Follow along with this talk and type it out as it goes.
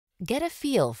Get a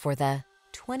feel for the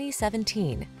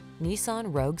 2017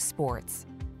 Nissan Rogue Sports.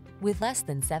 With less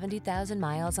than 70,000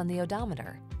 miles on the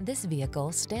odometer, this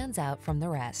vehicle stands out from the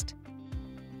rest.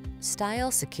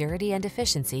 Style, security, and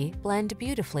efficiency blend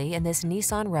beautifully in this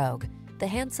Nissan Rogue, the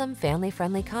handsome,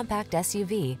 family-friendly compact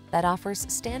SUV that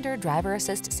offers standard driver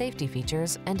assist safety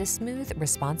features and a smooth,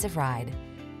 responsive ride.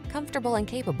 Comfortable and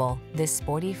capable, this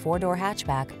sporty four-door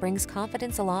hatchback brings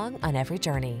confidence along on every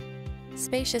journey.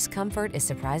 Spacious comfort is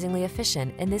surprisingly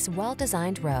efficient in this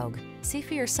well-designed Rogue. See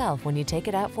for yourself when you take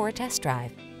it out for a test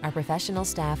drive. Our professional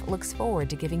staff looks forward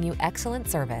to giving you excellent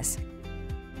service.